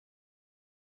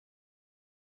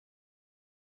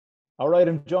All right,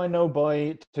 I'm joined now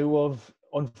by two of,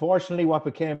 unfortunately, what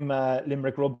became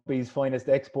Limerick Rugby's finest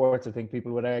exports, I think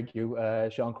people would argue,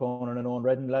 Sean Cronin and Eoin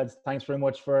Reddan. Lads, thanks very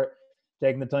much for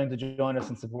taking the time to join us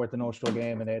and support the No Show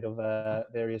game in aid of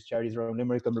various charities around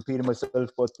Limerick. I'm repeating myself,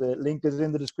 but the link is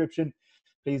in the description.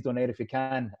 Please donate if you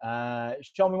can.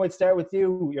 Sean, we might start with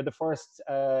you. You're the first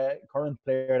current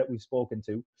player that we've spoken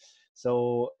to.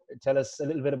 So tell us a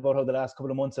little bit about how the last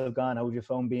couple of months have gone. How have you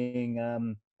found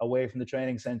being away from the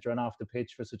training centre and off the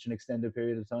pitch for such an extended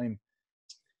period of time?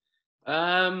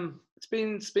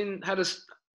 It's been had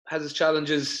its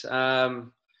challenges.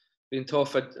 Been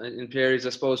tough in periods. I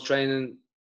suppose training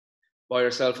by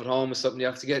yourself at home is something you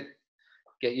have to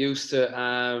get used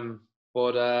to.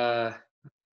 But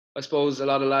I suppose a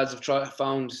lot of lads have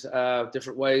found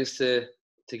different ways to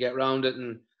get around it,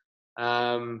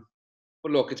 and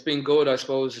but look, it's been good. I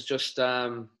suppose it's just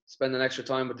spending extra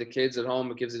time with the kids at home.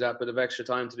 It gives you that bit of extra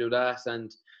time to do that,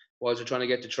 and whilst you're trying to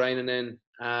get the training in,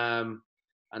 and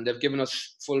they've given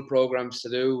us full programs to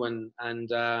do, and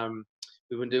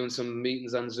we've been doing some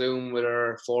meetings on Zoom with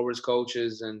our forwards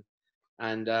coaches and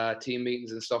team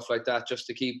meetings and stuff like that, just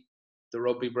to keep the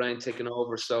rugby brain ticking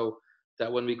over, so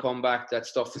that when we come back, that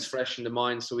stuff is fresh in the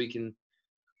mind, so we can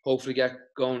hopefully get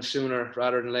going sooner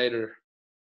rather than later.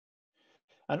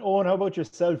 And Eoin, how about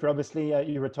yourself? Obviously,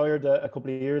 you retired a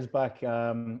couple of years back.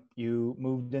 You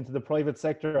moved into the private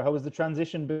sector. How has the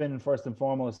transition been, first and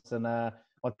foremost? And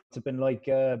what's it been like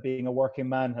being a working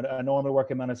man, a normal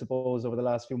working man, I suppose, over the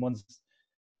last few months?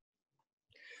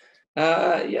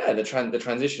 Yeah, the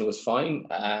transition was fine.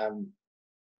 I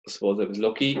suppose I was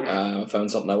lucky. I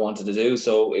found something I wanted to do,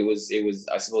 so it was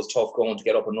I suppose tough going to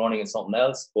get up and running in something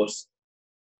else. But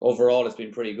overall, it's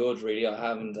been pretty good. Really, I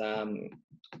haven't.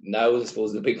 Now, I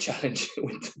suppose the big challenge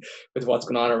with what's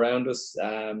going on around us.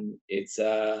 I'm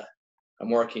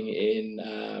working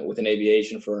in with an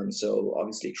aviation firm, so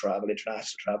obviously international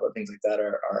travel, things like that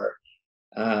are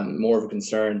more of a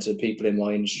concern to people in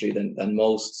my industry than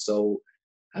most. So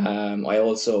I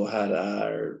also had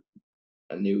a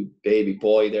new baby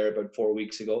boy there about 4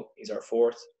 weeks ago. He's our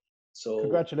fourth. So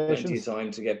congratulations. Plenty of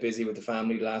time to get busy with the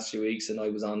family the last few weeks, and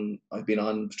I've been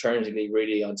on paternity leave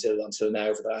really until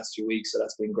now for the last few weeks, so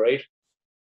that's been great.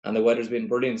 And the weather's been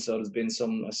brilliant, so there's been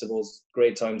some, I suppose,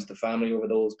 great times with the family over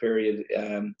those period,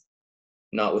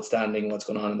 notwithstanding what's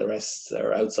going on in the rest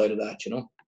or outside of that, you know.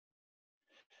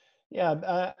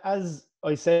 Yeah, as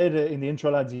I said in the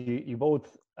intro, lads, you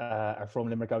both are from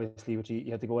Limerick, obviously, which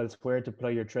you had to go elsewhere to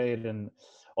ply your trade, and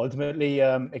ultimately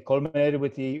it culminated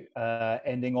with you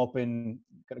ending up in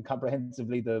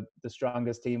comprehensively the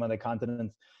strongest team on the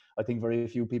continent. I think very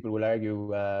few people will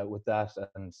argue with that,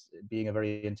 and being a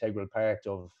very integral part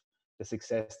of the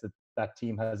success that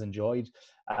team has enjoyed.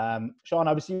 Sean,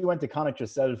 obviously you went to Connacht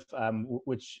yourself,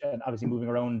 which, and obviously moving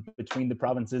around between the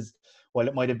provinces, while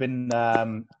it might have been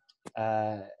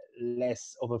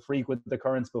less of a frequent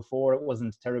occurrence before, it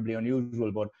wasn't terribly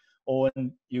unusual. But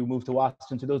Eoin, you moved to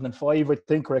Wasps in 2005, I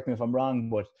think, correct me if I'm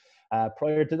wrong, but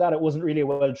prior to that, it wasn't really a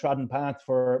well-trodden path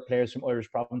for players from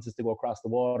Irish provinces to go across the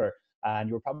water, and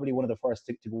you were probably one of the first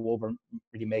to go over and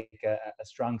really make a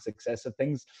strong success of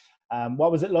things.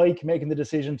 What was it like making the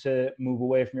decision to move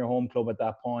away from your home club at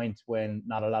that point when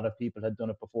not a lot of people had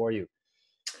done it before you?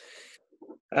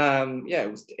 Yeah,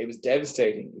 it was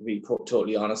devastating, to be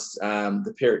totally honest.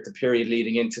 The period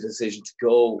leading into the decision to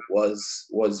go was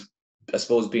I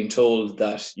suppose being told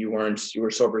that you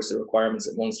were subject to the requirements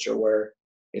at Munster, where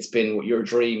it's been your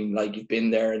dream, like you've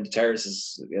been there in the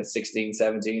terraces at 16,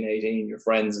 17, 18, your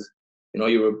friends,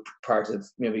 you were part of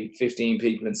maybe 15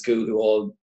 people in school who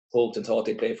all hoped and thought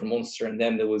they played for Munster, and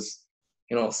then there was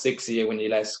 6 of you when you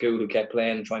left school who kept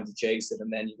playing, trying to chase it,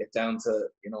 and then you get down to,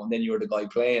 and then you're the guy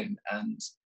playing, and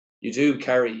you do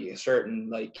carry a certain,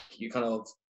 like, you kind of,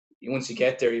 once you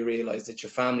get there, you realize that your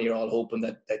family are all hoping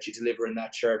that you deliver in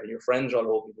that shirt, and your friends are all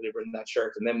hoping you deliver in that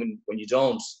shirt, and then when you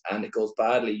don't and it goes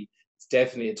badly, it's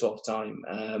definitely a tough time.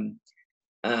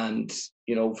 And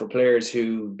for players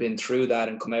who've been through that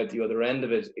and come out the other end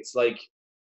of it, it's like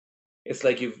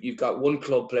you've got one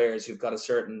club players who've got a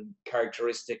certain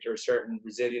characteristic or a certain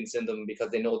resilience in them because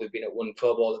they know they've been at one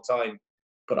club all the time.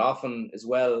 But often as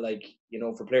well, like,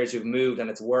 for players who've moved and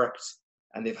it's worked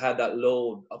and they've had that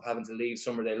load of having to leave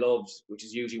somewhere they loved, which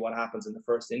is usually what happens in the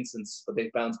first instance, but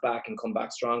they've bounced back and come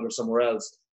back stronger somewhere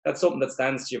else. That's something that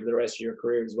stands to you for the rest of your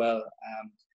career as well,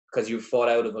 because you've fought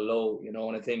out of a low,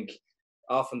 and I think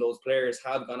often those players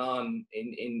have gone on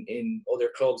in other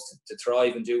clubs to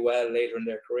thrive and do well later in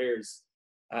their careers.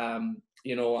 And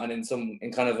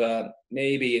in kind of a,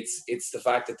 maybe it's the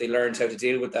fact that they learned how to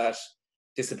deal with that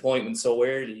disappointment so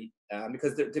early,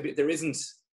 because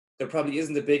there there probably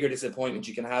isn't a bigger disappointment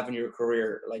you can have in your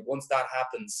career. Like once that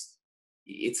happens,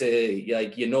 it's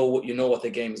you know what the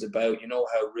game is about. You know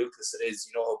how ruthless it is.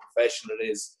 You know how professional it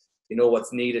is. You know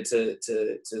what's needed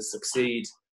to succeed.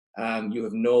 You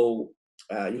have no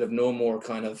more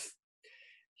kind of,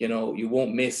 you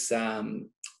won't miss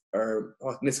or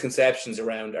misconceptions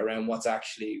around what's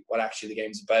actually the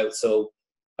game's about. So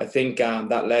I think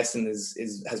that lesson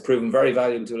has proven very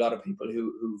valuable to a lot of people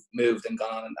who've moved and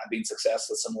gone and been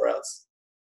successful somewhere else.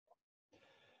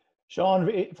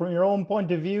 Sean, from your own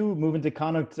point of view, moving to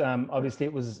Connacht, obviously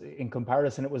it was, in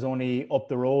comparison, it was only up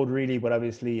the road really, but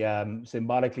obviously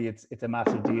symbolically it's a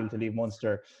massive deal to leave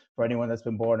Munster for anyone that's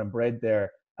been born and bred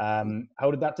there.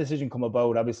 How did that decision come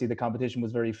about? Obviously the competition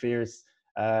was very fierce.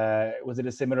 Was it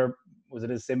a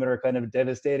similar kind of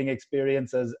devastating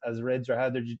experience as Reds, or how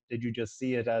did you just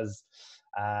see it as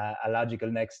a logical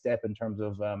next step in terms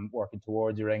of working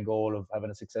towards your end goal of having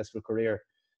a successful career?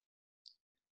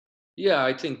 Yeah,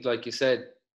 I think, like you said,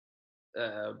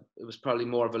 it was probably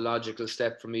more of a logical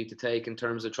step for me to take in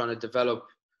terms of trying to develop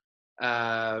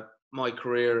my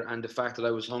career, and the fact that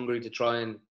I was hungry to try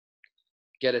and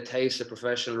get a taste of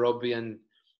professional rugby. And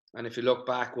if you look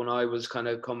back, when I was kind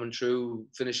of coming through,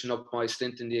 finishing up my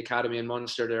stint in the academy in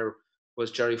Munster, there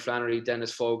was Jerry Flannery,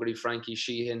 Dennis Fogarty, Frankie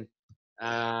Sheehan,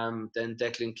 then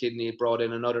Declan Kidney brought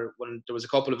in another. When there was a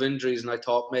couple of injuries, and I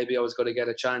thought maybe I was going to get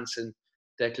a chance, and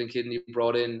Declan Kidney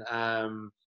brought in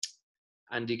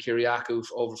Andy Kyriakou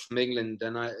over from England,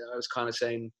 and I was kind of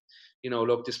saying,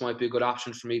 look, this might be a good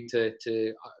option for me to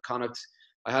Connacht.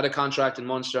 I had a contract in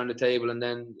Munster on the table, and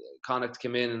then Connacht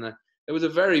came in, and it was a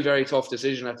very, very tough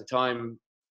decision at the time.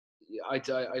 I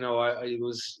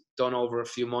was done over a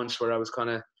few months where I was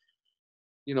kind of,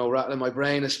 rattling my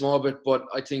brain a small bit, but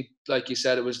I think, like you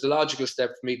said, it was the logical step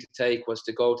for me to take, was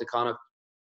to go to Connacht,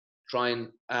 try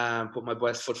and put my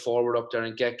best foot forward up there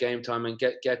and get game time and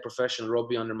get professional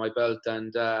rugby under my belt.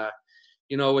 And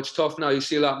it's tough now. You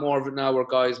see a lot more of it now where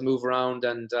guys move around,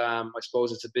 and I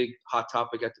suppose it's a big hot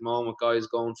topic at the moment, guys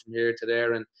going from here to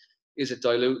there, and is it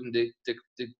diluting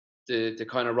the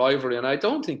kind of rivalry? And I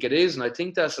don't think it is, and I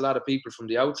think that's a lot of people from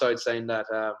the outside saying that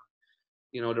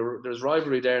there's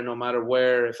rivalry there no matter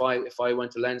where. If I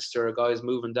went to Leinster, a guy's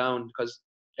moving down, because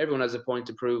everyone has a point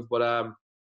to prove. But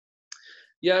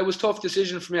yeah, it was a tough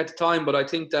decision for me at the time, but I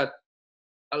think that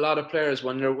a lot of players,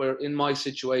 when we're in my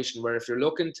situation, where if you're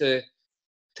looking to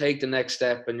take the next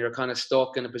step and you're kind of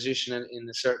stuck in a position in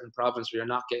a certain province where you're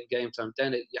not getting game time,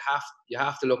 then you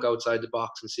have to look outside the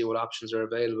box and see what options are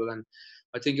available. And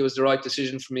I think it was the right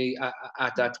decision for me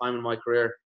at that time in my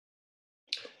career.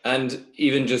 And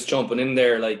even just jumping in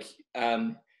there, like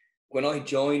when I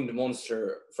joined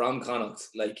Munster from Connacht,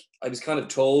 like I was kind of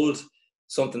told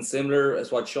something similar as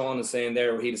what Sean is saying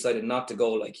there, where he decided not to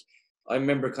go. Like I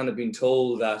remember kind of being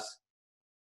told that,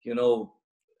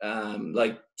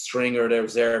 like Stringer,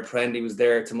 there, Prendy was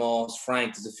there, Tomas,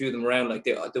 Frank, there's a few of them around. Like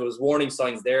there was warning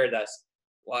signs there that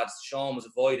what Sean was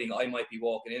avoiding, I might be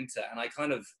walking into, and I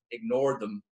kind of ignored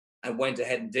them and went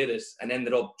ahead and did it, and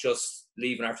ended up just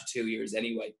leaving after 2 years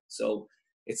anyway. So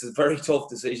it's a very tough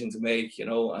decision to make, and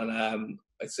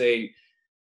I'd say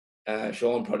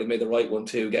Sean probably made the right one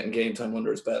too, getting game time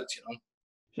under his belt,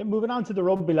 Moving on to the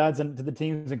rugby lads and to the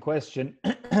teams in question.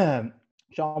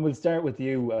 Sean, we'll start with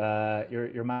you.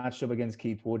 Your matchup against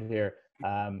Keith Wood here.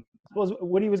 I suppose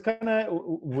Woody was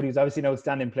obviously an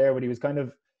outstanding player, but he was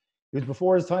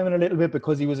before his time in a little bit,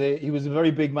 because he was a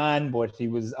very big man, but he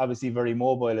was obviously very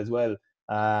mobile as well.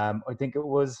 I think it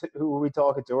was, who were we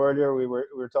talking to earlier? We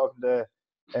were talking to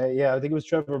I think it was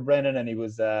Trevor Brennan, and he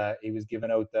was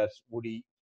giving out that Woody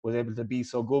was able to be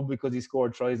so good because he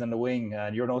scored tries on the wing,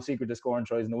 and you're no secret to scoring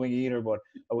tries on the wing either, but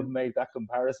I wouldn't make that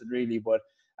comparison really. But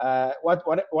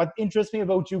what interests me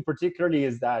about you particularly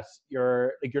is that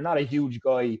you're not a huge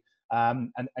guy,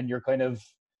 and you're kind of,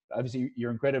 obviously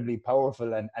you're incredibly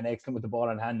powerful and excellent with the ball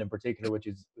in hand in particular, which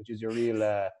is your real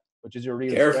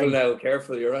Careful strength. now,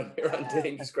 careful. You're on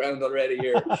dangerous ground already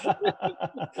here.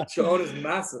 Sean is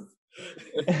massive.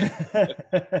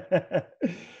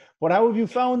 But how have you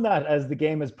found that as the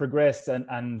game has progressed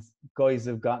and guys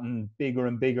have gotten bigger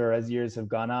and bigger as years have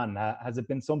gone on? Has it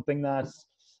been something that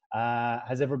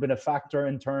has ever been a factor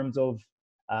in terms of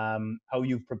how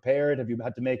you've prepared? Have you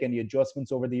had to make any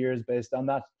adjustments over the years based on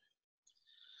that?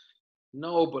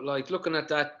 No, but like looking at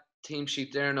that team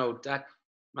sheet there now, that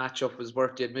matchup was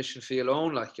worth the admission fee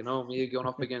alone. Like, me going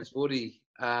up against Woody.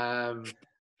 No,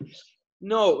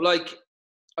 like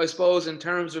I suppose in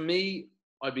terms of me,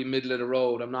 I'd be middle of the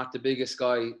road. I'm not the biggest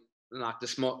guy, not the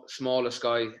smallest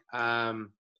guy. I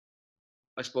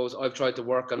suppose I've tried to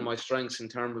work on my strengths in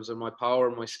terms of my power,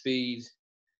 my speed,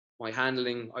 my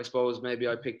handling, I suppose maybe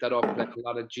I picked that up. I played a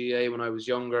lot of GA when I was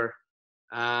younger.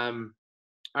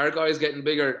 Our guys getting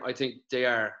bigger, I think they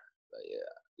are,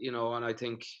 you know, and I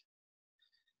think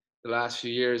the last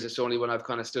few years, it's only when I've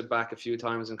kind of stood back a few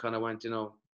times and kind of went, you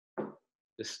know,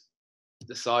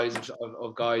 the size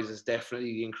of guys has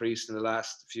definitely increased in the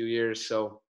last few years.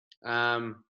 So,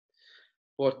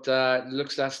 but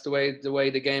looks that's the way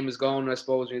the game is going. I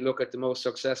suppose when you look at the most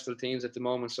successful teams at the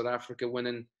moment, South Africa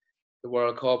winning the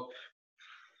World Cup,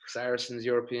 Saracens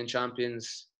European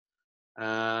champions, you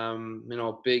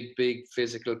know, big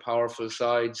physical, powerful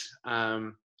sides.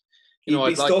 You'd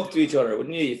be stuck to each other,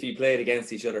 wouldn't you, if you played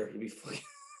against each other? You'd be fucking.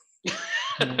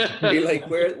 You'd be like,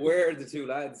 where are the two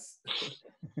lads?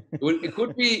 It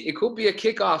could be a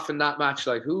kickoff in that match.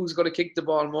 Like, who's going to kick the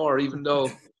ball more? Even though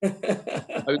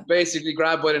I was basically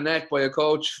grabbed by the neck by a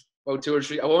coach about 2 or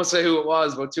 3. I won't say who it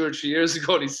was. About 2 or 3 years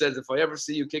ago, and he says, "If I ever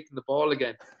see you kicking the ball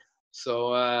again."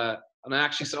 So, and I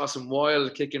actually saw some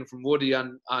wild kicking from Woody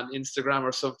on Instagram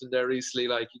or something there recently.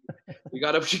 Like, you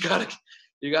gotta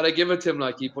give it to him.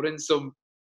 Like, he put in some.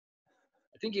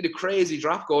 I think he had a crazy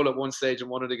drop goal at one stage in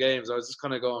one of the games. I was just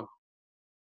kind of going,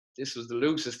 this was the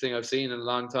loosest thing I've seen in a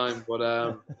long time. But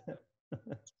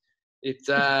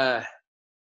it'll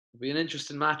be an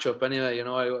interesting matchup anyway. You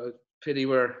know, I pity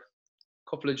we're a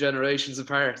couple of generations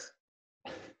apart.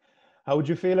 How would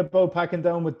you feel about packing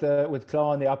down with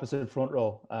Claw on the opposite front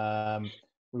row?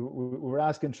 We were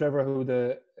asking Trevor who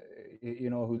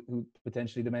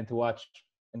potentially the men to watch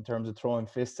in terms of throwing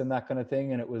fists and that kind of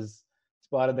thing, and it was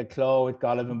spotted that Claw with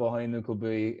Galvin behind them could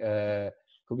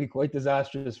be quite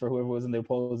disastrous for whoever was in the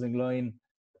opposing line.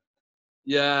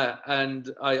 Yeah,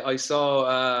 and I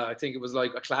saw I think it was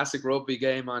like a classic rugby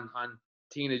game on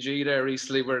Tina G there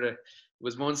recently where it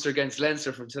was Munster against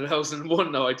Leinster from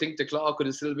 2001. Now I think the Claw could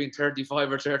have still been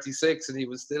 35 or 36, and he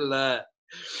was still. I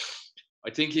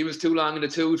think he was too long in the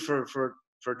tooth for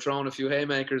throwing a few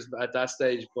haymakers at that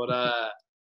stage. But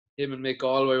him and Mick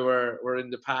Galwey were in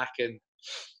the pack, and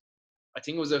I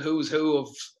think it was a who's who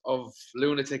of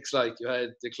lunatics. Like, you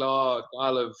had the Claw,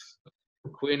 Olive,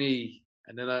 Quinny,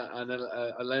 and then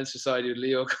a Leinster side with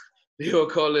Leo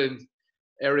Cullen,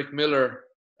 Eric Miller,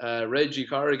 Reggie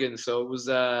Corrigan. So it was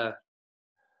an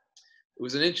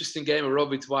interesting game of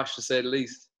rugby to watch, to say the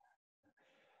least.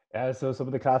 Yeah, so some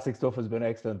of the classic stuff has been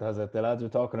excellent, has it? The lads were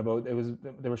talking about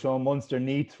they were showing Munster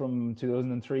Neath from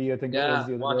 2003, I think it was the other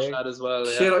day. Yeah, watched that as well.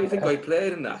 Yeah. Shit, I think I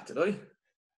played in that, did I?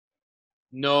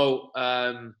 No.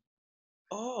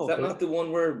 Is that not the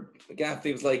one where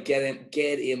Gaffney was like, get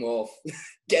him off,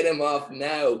 get him off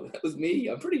now? That was me.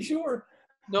 I'm pretty sure.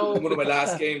 No, one of my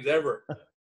last games ever.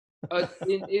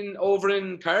 Over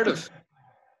in Cardiff.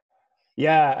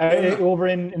 Yeah, over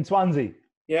in Swansea.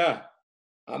 Yeah,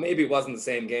 maybe it wasn't the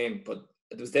same game, but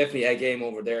it was definitely a game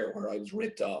over there where I was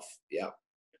ripped off. Yeah.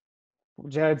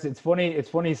 Yeah, it's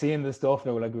funny seeing this stuff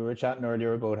now. Like, we were chatting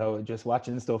earlier about how just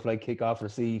watching stuff like Kick-Off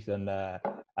Receipt and the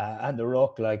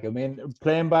Ruck. Like, I mean,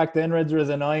 playing back then, Reds as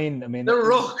a 9. I mean, the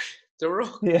Ruck.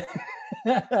 Yeah,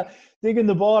 digging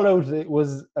the ball out, it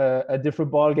was a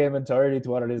different ball game entirely to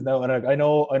what it is now. And I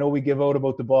know we give out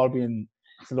about the ball being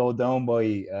slowed down by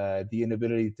the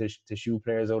inability to shoot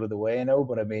players out of the way now,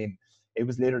 but I mean, it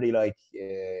was literally like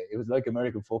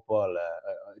American football.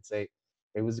 I'd say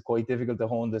it was quite difficult to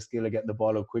hone the skill of getting the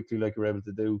ball out quickly like you were able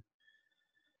to do.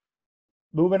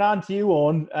 Moving on to you,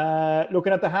 Eoin.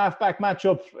 Looking at the half-back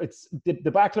matchup, it's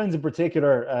the backlines in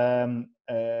particular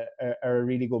are a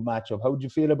really good matchup. How would you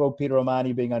feel about Peter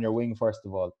O'Mahony being on your wing, first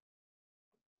of all?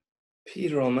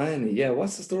 Peter O'Mahony, yeah.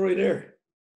 What's the story there?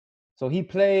 So he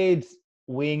played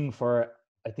wing for,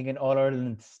 I think, an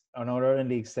All-Ireland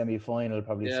League semi-final,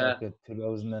 probably circa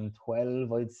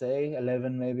 2012, I'd say,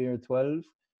 11 maybe or 12.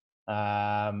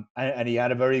 And he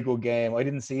had a very good game. I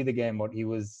didn't see the game, but he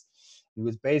was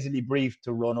basically briefed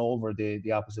to run over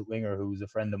the opposite winger, who was a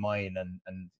friend of mine,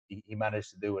 and he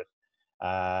managed to do it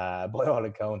by all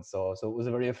accounts. So it was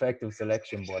a very effective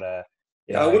selection. But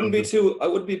I wouldn't be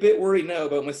a bit worried now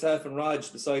about myself and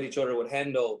Raj beside each other with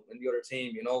Hendo and the other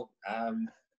team. You know,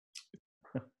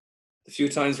 the few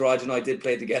times Raj and I did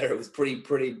play together, it was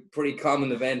pretty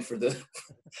common event for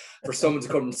someone to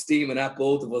come steaming at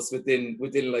both of us within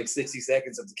like 60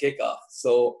 seconds of the kickoff.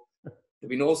 So there'd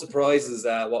be no surprises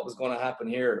what was going to happen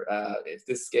here if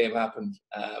this game happened.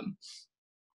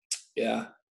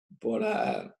 But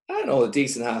I don't know, a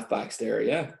decent halfbacks there,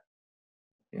 yeah.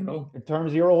 You know, in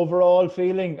terms of your overall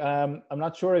feeling, I'm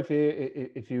not sure if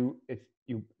you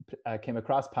came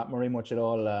across Pat Murray much at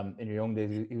all in your young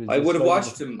days. I would have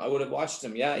watched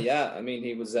him. Yeah. I mean,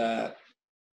 he was a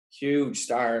huge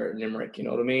star in Limerick, you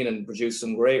know what I mean, and produced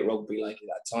some great rugby. Like,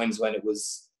 at times when it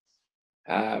was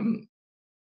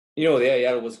You know,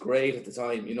 yeah, it was great at the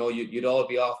time. You know, you'd all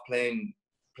be off playing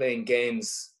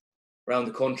games around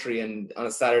the country, and on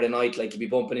a Saturday night, like, you'd be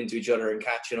bumping into each other and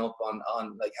catching up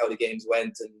on like how the games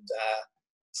went and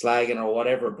slagging or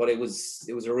whatever. But it was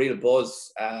a real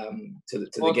buzz to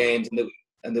the games,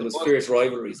 and there was fierce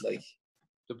rivalries, like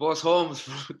the bus homes.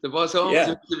 The bus homes Yeah.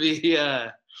 used to be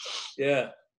yeah.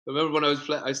 I remember when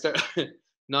I started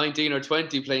 19 or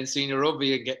 20 playing senior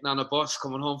rugby and getting on a bus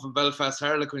coming home from Belfast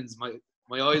Harlequins.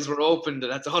 My eyes were opened,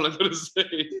 and that's all I'm going to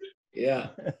say. Yeah.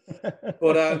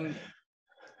 But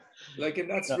like, and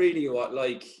that's really what,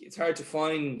 like, it's hard to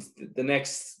find the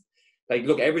next, like,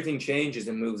 look, everything changes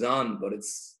and moves on, but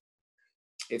it's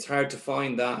hard to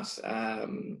find that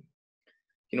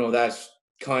you know, that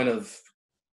kind of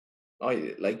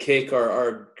like kick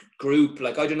or group.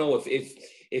 Like, I don't know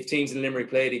if teams in Limerick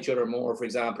played each other more, for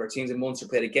example, or teams in Munster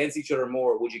played against each other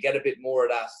more, would you get a bit more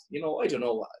of that? You know, I don't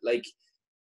know. Like,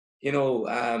 you know,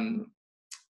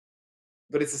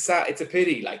 but it's a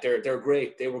pity. Like, they're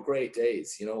great. They were great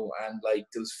days, you know, and like,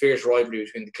 there was fierce rivalry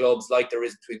between the clubs, like there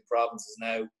is between the provinces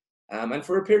now. And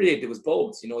for a period, there was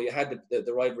both. You know, you had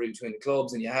the rivalry between the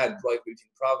clubs, and you had rivalry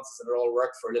between the provinces, and it all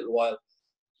worked for a little while.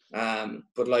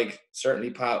 But like, certainly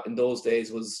Pat in those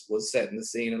days was setting the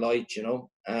scene alight, you know.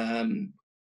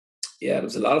 Yeah, there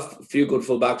was a few good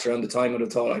fullbacks around the time. I'd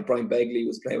have thought, like, Brian Begley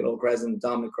was playing with Old Crescent,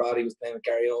 Dominic Crotty was playing with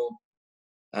Gary Owen.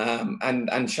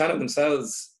 And Shannon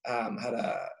themselves had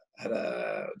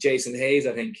a Jason Hayes,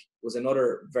 I think, was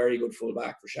another very good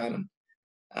fullback for Shannon.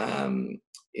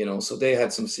 You know, so they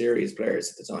had some serious players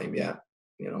at the time. Yeah,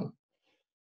 you know.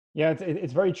 Yeah,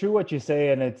 it's very true what you say,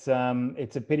 and it's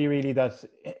a pity really that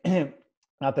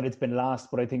not that it's been lost,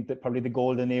 but I think that probably the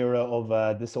golden era of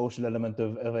the social element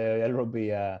of AIL rugby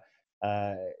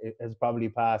it has probably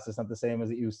passed. It's not the same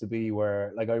as it used to be,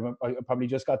 where, like, I remember I probably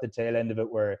just got the tail end of it,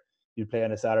 where you'd play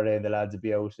on a Saturday and the lads would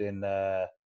be out in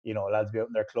you know, lads would be out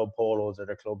in their club polos or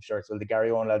their club shirts. Well, the Gary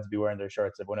Owen lads would be wearing their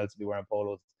shirts, everyone else would be wearing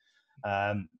polos.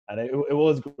 And it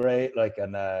was great, like,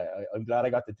 and I'm glad I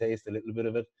got to taste a little bit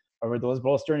of it. I remember those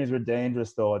bus journeys were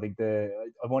dangerous, though. I think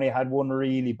I've only had one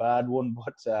really bad one,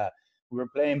 but we were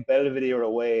playing Belvedere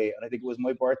away, and I think it was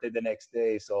my birthday the next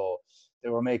day, so they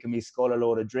were making me scull a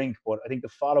load of drink. But I think the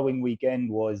following weekend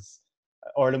was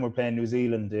Ireland were playing New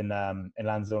Zealand in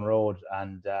Lansdowne Road,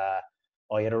 and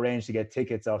I had arranged to get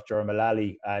tickets off Jeremy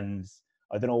Lally, and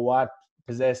I don't know what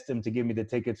possessed him to give me the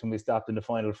tickets when we stopped in the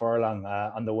final furlong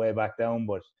on the way back down,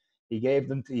 but he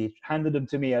handed them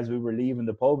to me as we were leaving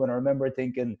the pub, and I remember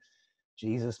thinking,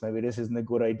 Jesus, maybe this isn't a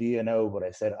good idea now, but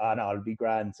I said, no, I'll be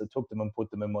grand. So I took them and put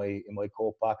them in my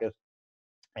coat pocket.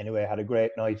 Anyway, I had a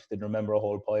great night, didn't remember a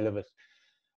whole pile of it.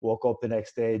 Woke up the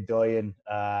next day dying,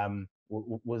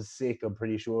 was sick, I'm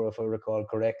pretty sure, if I recall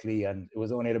correctly, and it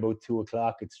was only at about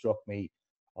 2:00 it struck me,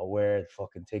 where are the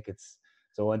fucking tickets?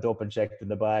 So I went up and checked in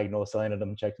the bag, no sign of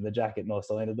them, checked in the jacket, no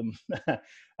sign of them.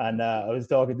 And I was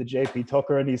talking to JP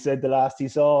Tucker, and he said the last he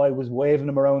saw, I was waving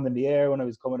them around in the air when I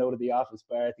was coming out of the office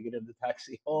bar to get in the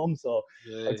taxi home. So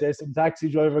I'd say some taxi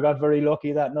driver got very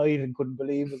lucky that night and couldn't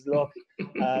believe his luck.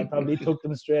 Probably took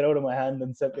them straight out of my hand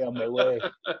and sent me on my way.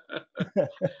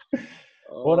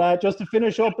 But just to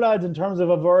finish up, lads, in terms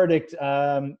of a verdict,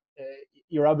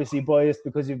 you're obviously biased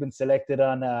because you've been selected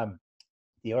on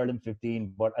the Ireland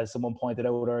 15, but as someone pointed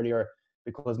out earlier,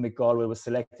 because Mick Galwey was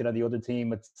selected on the other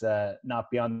team, it's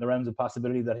not beyond the realms of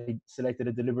possibility that he selected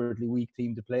a deliberately weak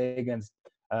team to play against.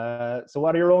 So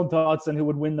what are your own thoughts on who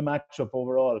would win the matchup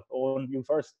overall? Eoin, you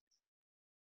first.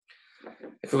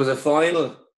 If it was a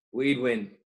final, we'd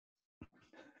win.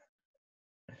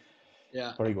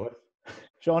 Yeah. Very good.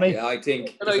 Shawnee? Yeah, I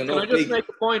think Can I just make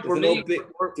a point?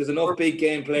 There's enough big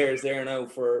game players there now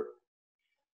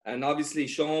and obviously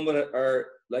Sean or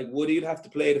like Woody would have to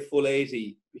play the full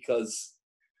 80 because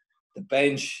the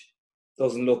bench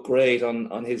doesn't look great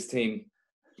on his team,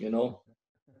 you know.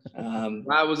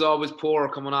 That was always poor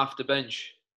coming off the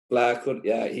bench. Black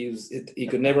he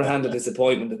could never handle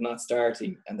disappointment of not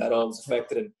starting, and that always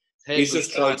affected him. He's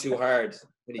just tried too hard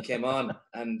when he came on,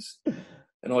 and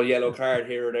an all yellow card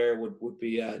here or there would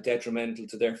be detrimental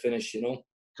to their finish, you know.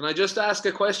 Can I just ask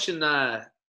a question?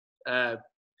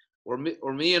 Were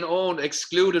me and Eoin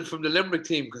excluded from the Limerick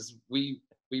team because we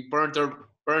burnt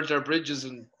our bridges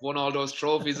and won all those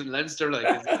trophies in Leinster? Like,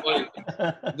 is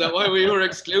that why we were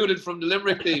excluded from the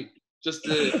Limerick team? Just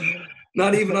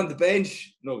not even on the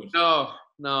bench. No.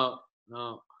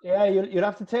 Yeah, you'd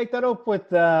have to take that up with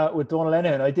Donal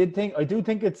Lenihan. I do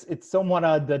think it's somewhat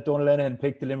odd that Donal Lenihan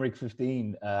picked the Limerick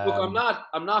 15. Look, I'm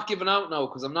not giving out now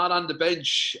because I'm not on the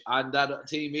bench on that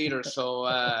team either. So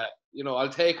you know, I'll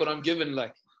take what I'm given.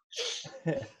 Like,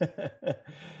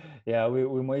 Yeah,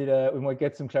 we might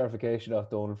get some clarification off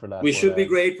Donal for that. We should be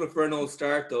grateful for an old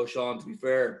start, though, Sean. To be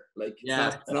fair, like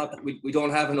it's not we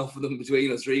don't have enough of them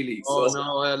between us, really. Oh so.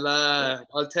 no,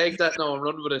 I'll take that now and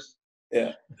run with it.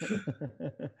 Yeah.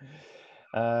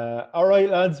 All right,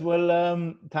 lads.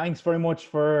 Well, thanks very much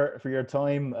for your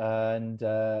time, and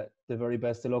the very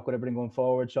best of luck with everything going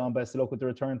forward. Sean, best of luck with the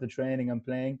return to training and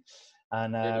playing,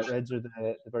 and Reds,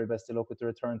 the very best of luck with the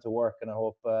return to work. And I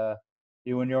hope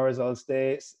you and yours all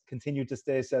continue to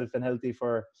stay safe and healthy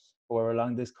for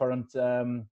along this current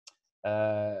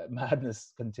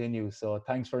madness continues. So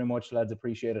thanks very much, lads.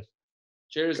 Appreciate it.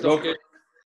 Cheers, Duncan.